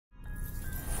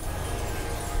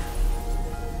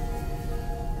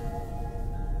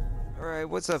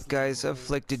Alright, what's up guys?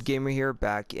 Afflicted Gamer here,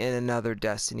 back in another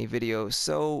Destiny video.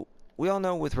 So, we all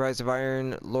know with Rise of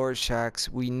Iron, Lord Shaxx,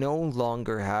 we no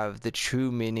longer have the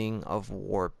true meaning of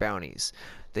war bounties.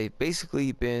 They've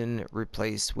basically been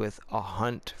replaced with a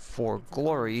hunt for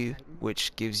glory,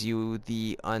 which gives you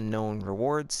the unknown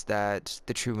rewards that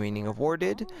the true meaning of war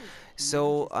did.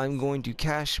 So I'm going to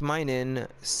cash mine in,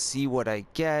 see what I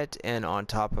get, and on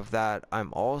top of that,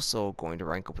 I'm also going to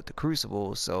rank up with the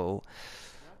Crucible, so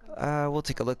we'll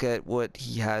take a look at what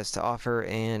he has to offer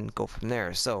and go from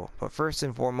there. But first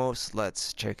and foremost,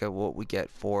 let's check out what we get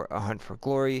for a hunt for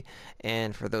glory.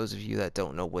 And for those of you that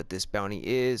don't know what this bounty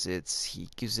is, he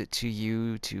gives it to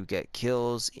you to get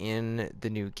kills in the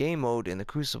new game mode in the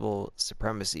Crucible,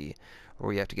 Supremacy,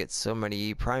 where you have to get so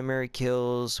many primary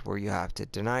kills, where you have to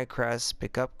deny crests,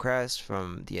 pick up crests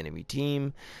from the enemy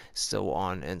team, so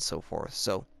on and so forth.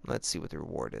 So let's see what the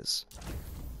reward is.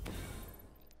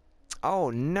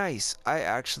 Oh, nice. I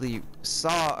actually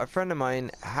saw a friend of mine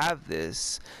have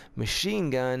this machine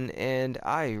gun, and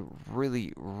I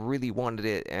really wanted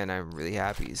it, and I'm really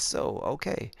happy. So,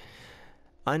 okay.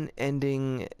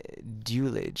 Unending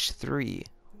Duelage 3.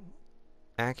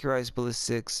 Accurized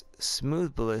Ballistics,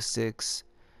 Smooth Ballistics,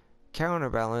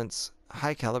 Counterbalance,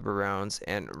 High Caliber Rounds,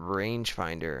 and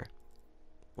Rangefinder.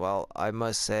 Well, I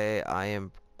must say I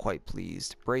am quite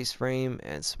pleased. Brace frame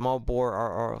and small bore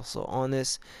are also on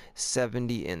this.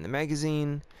 70 in the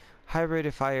magazine. High rate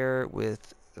of fire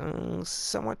with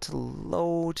somewhat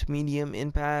low to medium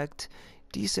impact.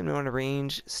 Decent amount of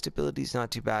range. Stability is not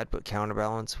too bad, but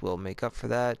counterbalance will make up for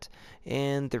that.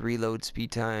 And the reload speed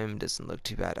time doesn't look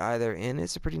too bad either, and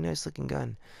it's a pretty nice looking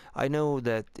gun. I know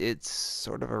that it's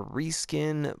sort of a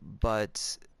reskin,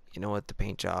 but you know what, the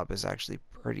paint job is actually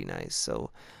pretty nice. So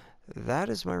that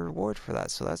is my reward for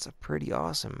that. So that's a pretty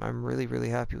awesome. I'm really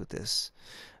happy with this.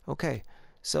 Okay,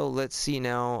 so let's see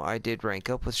now. I did rank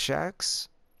up with Shaxx.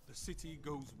 The city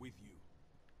goes with you.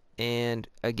 And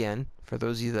again, for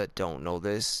those of you that don't know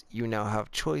this, you now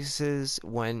have choices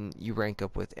when you rank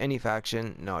up with any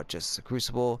faction, not just the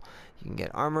Crucible. You can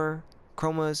get armor,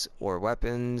 chromas, or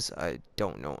weapons. I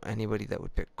don't know anybody that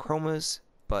would pick chromas,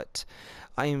 but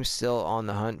I am still on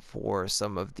the hunt for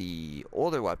some of the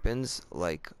older weapons,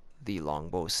 like the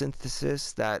longbow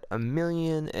synthesis that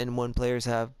 1,000,001 players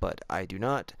have, but I do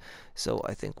not. So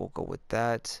I think we'll go with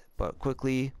that. But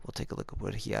quickly, we'll take a look at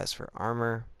what he has for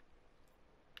armor.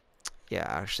 Yeah,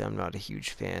 actually, I'm not a huge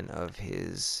fan of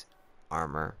his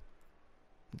armor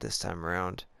this time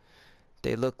around.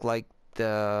 They look like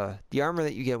the armor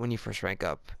that you get when you first rank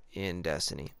up in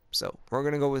Destiny. So we're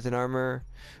gonna go with an armor,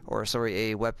 or sorry,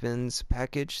 a weapons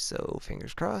package. So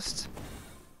fingers crossed.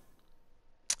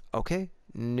 Okay,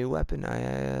 new weapon.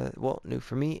 Well, new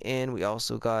for me, and we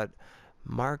also got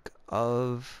mark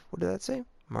of, what did that say?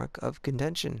 Mark of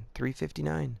contention,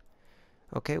 359.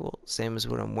 Okay, well, same as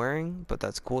what I'm wearing, but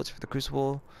that's cool. It's for the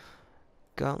Crucible.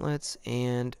 Gauntlets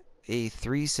and a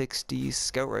 360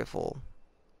 scout rifle.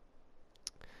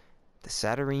 The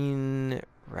Saturnine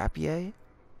Rapier.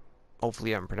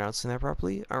 Hopefully I'm pronouncing that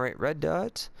properly. Alright, red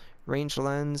dot, range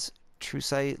lens, true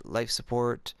sight, life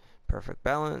support, perfect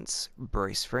balance,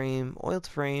 brace frame, oiled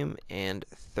frame, and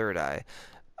third eye.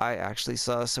 I actually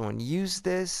saw someone use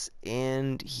this,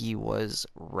 and he was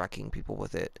wrecking people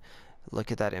with it. Look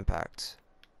at that impact.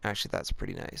 Actually, that's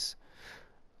pretty nice.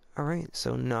 Alright,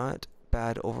 so not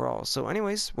bad overall. So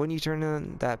anyways, when you turn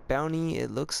on that bounty,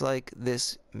 it looks like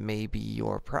this may be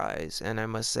your prize. And I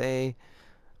must say,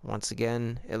 once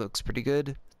again, it looks pretty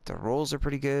good. The rolls are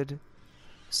pretty good.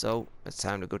 So it's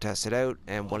time to go test it out,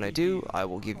 and when I do, I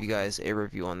will give you guys a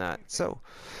review on that. So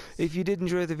if you did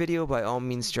enjoy the video, by all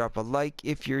means drop a like.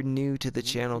 If you're new to the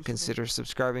channel, consider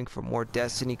subscribing for more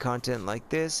Destiny content like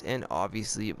this, and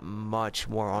obviously much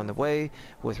more on the way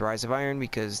with Rise of Iron,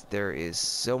 because there is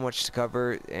so much to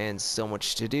cover and so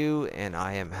much to do, and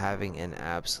I am having an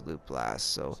absolute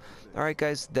blast. So alright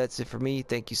guys, that's it for me.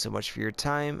 Thank you so much for your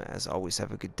time. As always,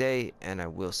 have a good day, and I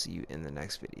will see you in the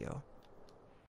next video.